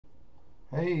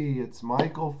Hey, it's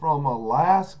Michael from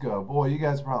Alaska. Boy, you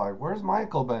guys are probably like, where's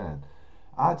Michael been?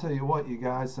 I tell you what, you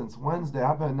guys, since Wednesday,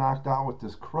 I've been knocked out with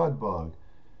this crud bug.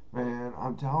 Man,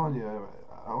 I'm telling you,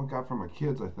 I got from my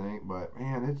kids, I think, but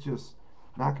man, it's just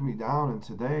knocking me down. And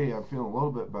today, I'm feeling a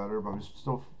little bit better, but I'm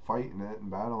still fighting it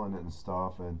and battling it and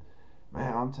stuff. And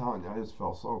man, I'm telling you, I just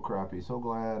felt so crappy. So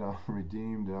glad I'm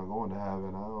redeemed and I'm going to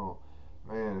heaven. I don't,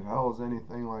 man, if hell is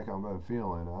anything like I've been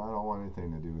feeling, I don't want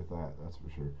anything to do with that. That's for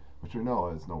sure. Which we know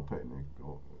is no picnic.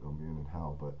 It'll be in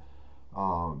hell. But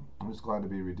I'm just glad to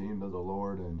be redeemed of the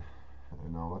Lord, and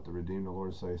I'll let the redeemed of the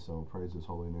Lord say so. Praise His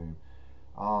holy name.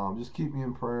 Just keep me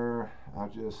in prayer.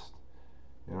 I've just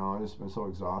been so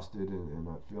exhausted and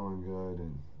not feeling good.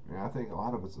 And I think a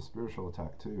lot of it's a spiritual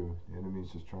attack too. The enemy's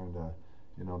just trying to,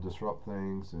 disrupt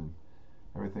things and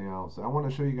everything else. I want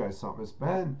to show you guys something.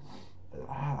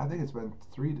 I think it's been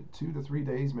 2 to 3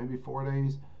 days, maybe 4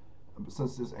 days,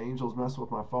 since this angel's messed with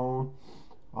my phone.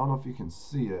 I don't know if you can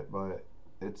see it, but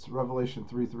it's Revelation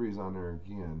 3:3 is on there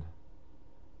again.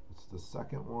 It's the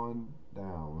second one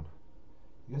down.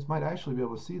 You guys might actually be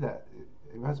able to see that.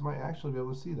 You guys might actually be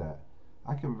able to see that.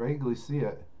 I can vaguely see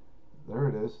it. There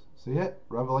it is. See it?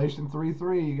 Revelation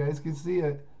 3:3. You guys can see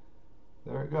it.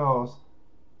 There it goes.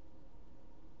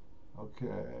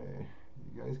 Okay.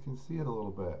 You guys can see it a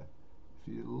little bit.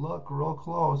 If you look real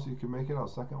close, you can make it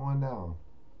out. Second one down.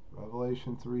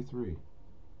 Revelation 3:3.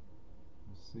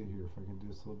 Let's see here if I can do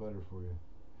this a little better for you.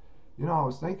 I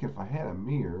was thinking if I had a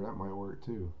mirror, that might work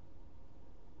too.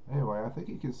 Anyway, I think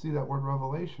you can see that word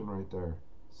Revelation right there.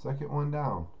 Second one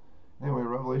down. Anyway,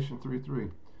 Revelation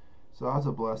 3:3. So that's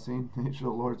a blessing. The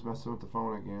angel of the Lord's messing with the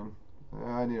phone again.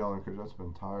 I need all the encouragement. I've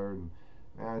been tired,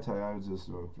 and I tell you, I was just,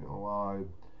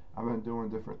 I've been doing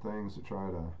different things to try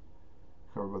to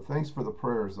cover. But thanks for the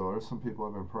prayers, though. There's some people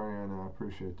have been praying, and I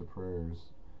appreciate the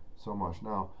prayers so much.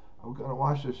 Now, I'm gonna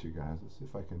watch this, you guys. Let's see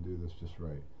if I can do this just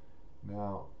right.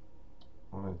 Now,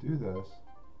 when I do this,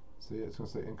 see, it's gonna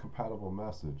say incompatible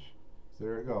message. So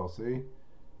there it goes. See,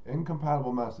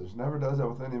 incompatible message. Never does that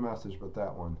with any message but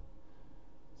that one.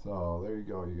 So there you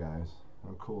go, you guys.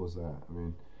 How cool is that? I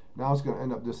mean, now it's going to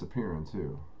end up disappearing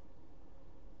too.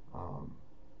 Um,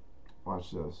 Watch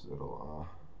this. Now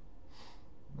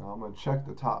I'm going to check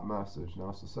the top message. Now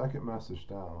it's the second message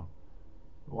down.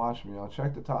 Watch me. I'll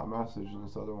check the top message, and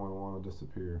this other one will want to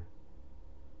disappear.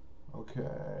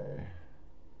 Okay.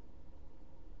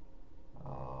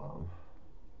 Um,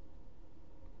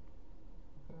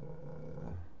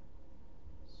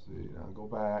 see. Now go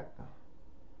back.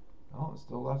 Oh, it's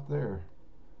still left there.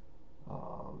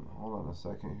 Hold on a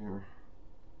second here.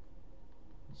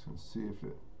 Just gonna see if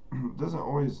it doesn't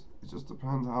always. It just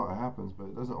depends how it happens, but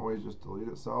it doesn't always just delete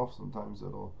itself. Sometimes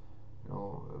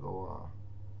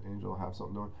Angel will have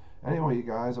something doing. Anyway, you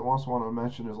guys, I also want to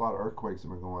mention there's a lot of earthquakes that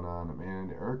have been going on. Man,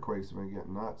 the earthquakes have been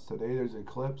getting nuts. Today there's an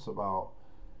eclipse about,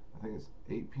 I think it's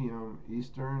 8 p.m.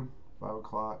 Eastern, 5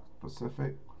 o'clock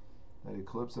Pacific. That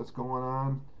eclipse that's going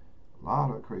on. A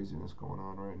lot of craziness going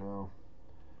on right now.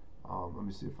 Let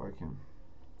me see if I can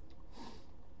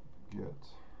get.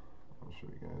 I'll show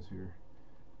you guys here.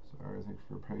 Sorry, I think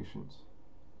for patience.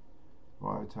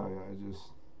 Well, I tell you,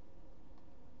 it's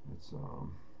sorry.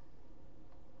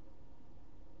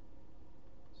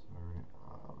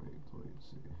 Let me delete.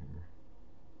 See here.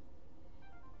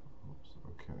 Oops.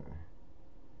 Okay.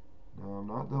 No, I'm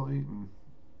not deleting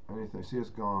anything. See, it's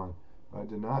gone. But I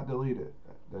did not delete it.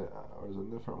 There was a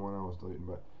different one I was deleting,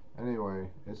 but anyway,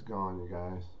 it's gone, you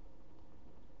guys.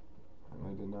 And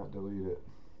I did not delete it.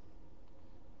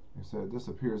 Like I said, it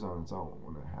disappears on its own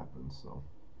when it happens. So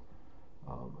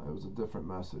it was a different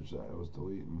message that I was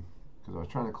deleting because I was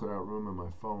trying to clear out room in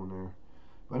my phone there.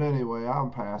 But anyway,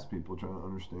 I'm past people trying to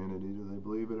understand it. Either they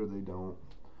believe it or they don't,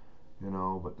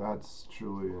 But that's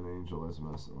truly an angel that's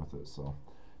messing with it. So,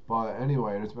 but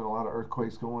anyway, there's been a lot of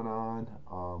earthquakes going on.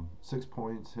 6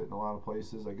 points hitting a lot of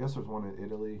places. I guess there's one in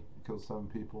Italy. It killed 7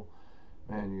 people.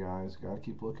 Man, you guys gotta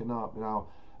keep looking up. Now,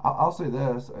 I'll say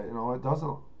this. It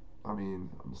doesn't. I mean,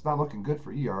 it's not looking good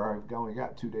for ER. I've only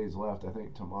got 2 days left. I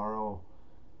think tomorrow,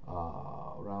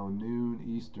 around noon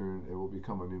Eastern, it will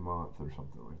become a new month or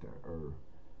something like that, or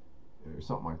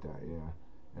something like that. Yeah,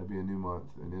 it'll be a new month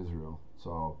in Israel.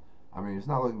 So, I mean, it's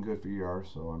not looking good for ER.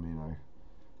 So, I mean, I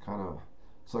kind of,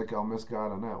 it's like I'll miss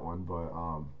God on that one. But,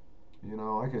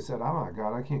 like I said, I'm not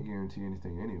God. I can't guarantee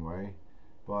anything anyway.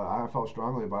 But I felt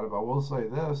strongly about it. But I will say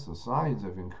this: the signs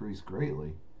have increased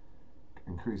greatly,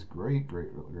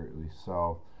 greatly.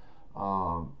 So,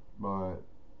 but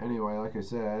anyway, like I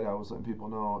said, I was letting people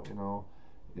know,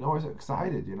 I was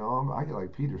excited. I get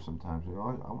like Peter sometimes.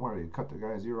 I'm ready to cut the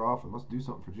guy's ear off and let's do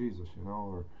something for Jesus,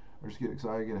 I just get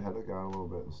excited, get ahead of God a little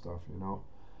bit and stuff, you know.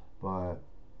 But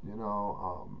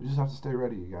we just have to stay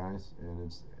ready, you guys. And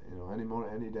it's any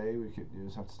moment, any day, you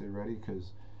just have to stay ready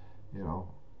because you know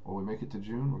when we make it to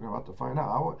June, we're about to find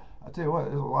out. I tell you what,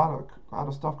 there's a lot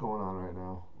of stuff going on right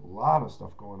now. A lot of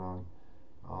stuff going on.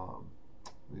 Um,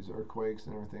 these earthquakes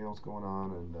and everything else going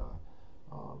on, and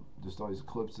just all these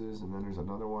eclipses, and then there's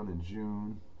another one in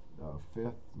June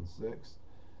 5th and 6th,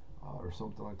 or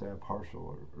something like that,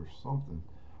 partial or something.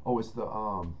 Oh, it's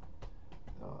uh,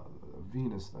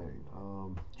 Venus thing,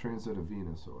 transit of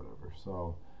Venus or whatever.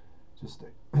 So just stay,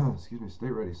 excuse me, stay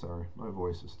ready. Sorry, my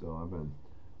voice is still. I've been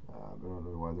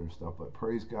under the weather and stuff, but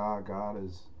praise God. God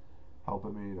is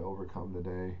helping me to overcome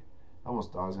today. I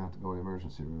almost thought I was gonna have to go to the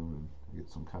emergency room and get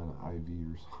some kind of IV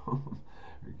or something,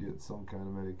 or get some kind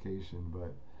of medication.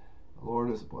 But the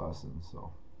Lord is a blessing.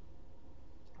 So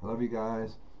I love you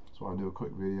guys. Just want to do a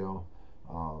quick video.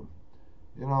 Um,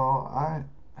 you know, I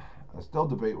still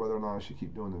debate whether or not I should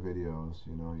keep doing the videos.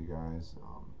 You guys,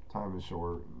 time is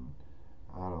short, and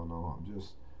I don't know. We're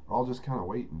all just kind of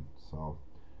waiting. So,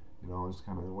 it's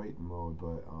kind of in waiting mode.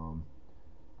 But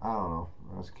I don't know.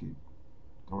 I just keep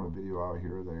throwing a video out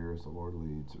here or there as the Lord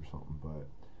leads or something. But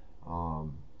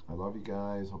I love you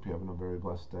guys. Hope you're having a very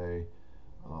blessed day.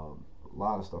 A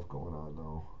lot of stuff going on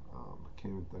though. I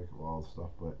can't even think of all the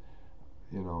stuff, but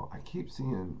I keep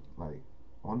seeing like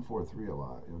 143 a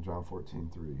lot. John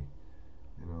 14:3.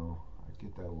 I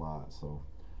get that a lot. So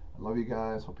I love you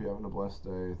guys. Hope you're having a blessed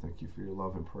day. Thank you for your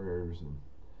love and prayers, and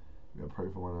we gotta pray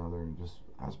for one another. And just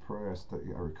as pray,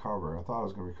 I recover. I thought I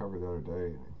was gonna recover the other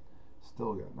day, and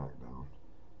still got knocked down.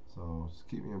 So just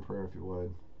keep me in prayer if you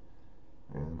would.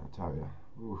 And I tell you,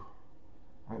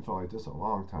 I haven't felt like this in a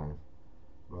long time.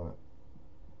 But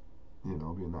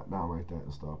being knocked down like that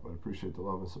and stuff. But I appreciate the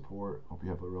love and support. Hope you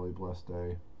have a really blessed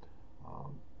day.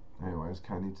 Um, anyway, it's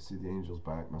kind of neat to see the Angels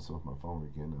back messing with my phone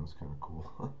again. That was kind of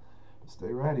cool. But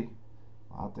stay ready.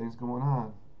 A lot of things going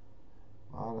on.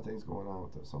 A lot of things going on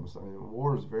with this.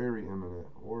 War is very imminent.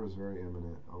 War is very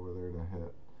imminent over there to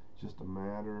hit. It's just a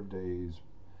matter of days.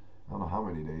 I don't know how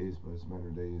many days, but it's a matter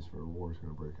of days for a war is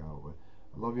going to break out. But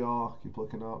I love y'all. Keep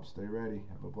looking up. Stay ready.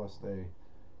 Have a blessed day.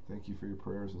 Thank you for your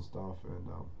prayers and stuff. And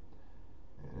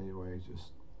anyway,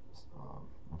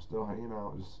 I'm still hanging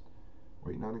out, just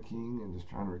waiting on the King and just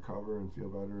trying to recover and feel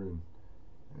better. And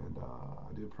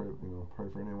I do pray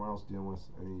for anyone else dealing with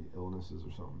any illnesses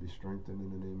or something. Be strengthened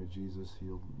in the name of Jesus,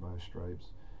 healed by His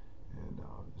stripes, and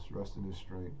just rest in His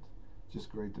strength. Just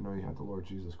great to know you have the Lord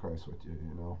Jesus Christ with you.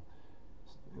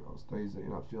 Days that you're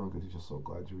not feeling good, you're just so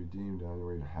glad you're redeemed and on your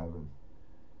way to heaven.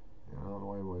 I don't know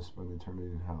why you want to spend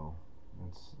eternity in hell.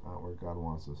 That's not where God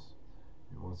wants us.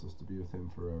 He wants us to be with Him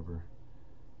forever.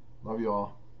 Love you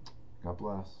all. God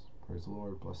bless. Praise the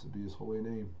Lord. Blessed be His holy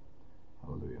name.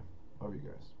 Hallelujah. Love you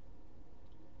guys.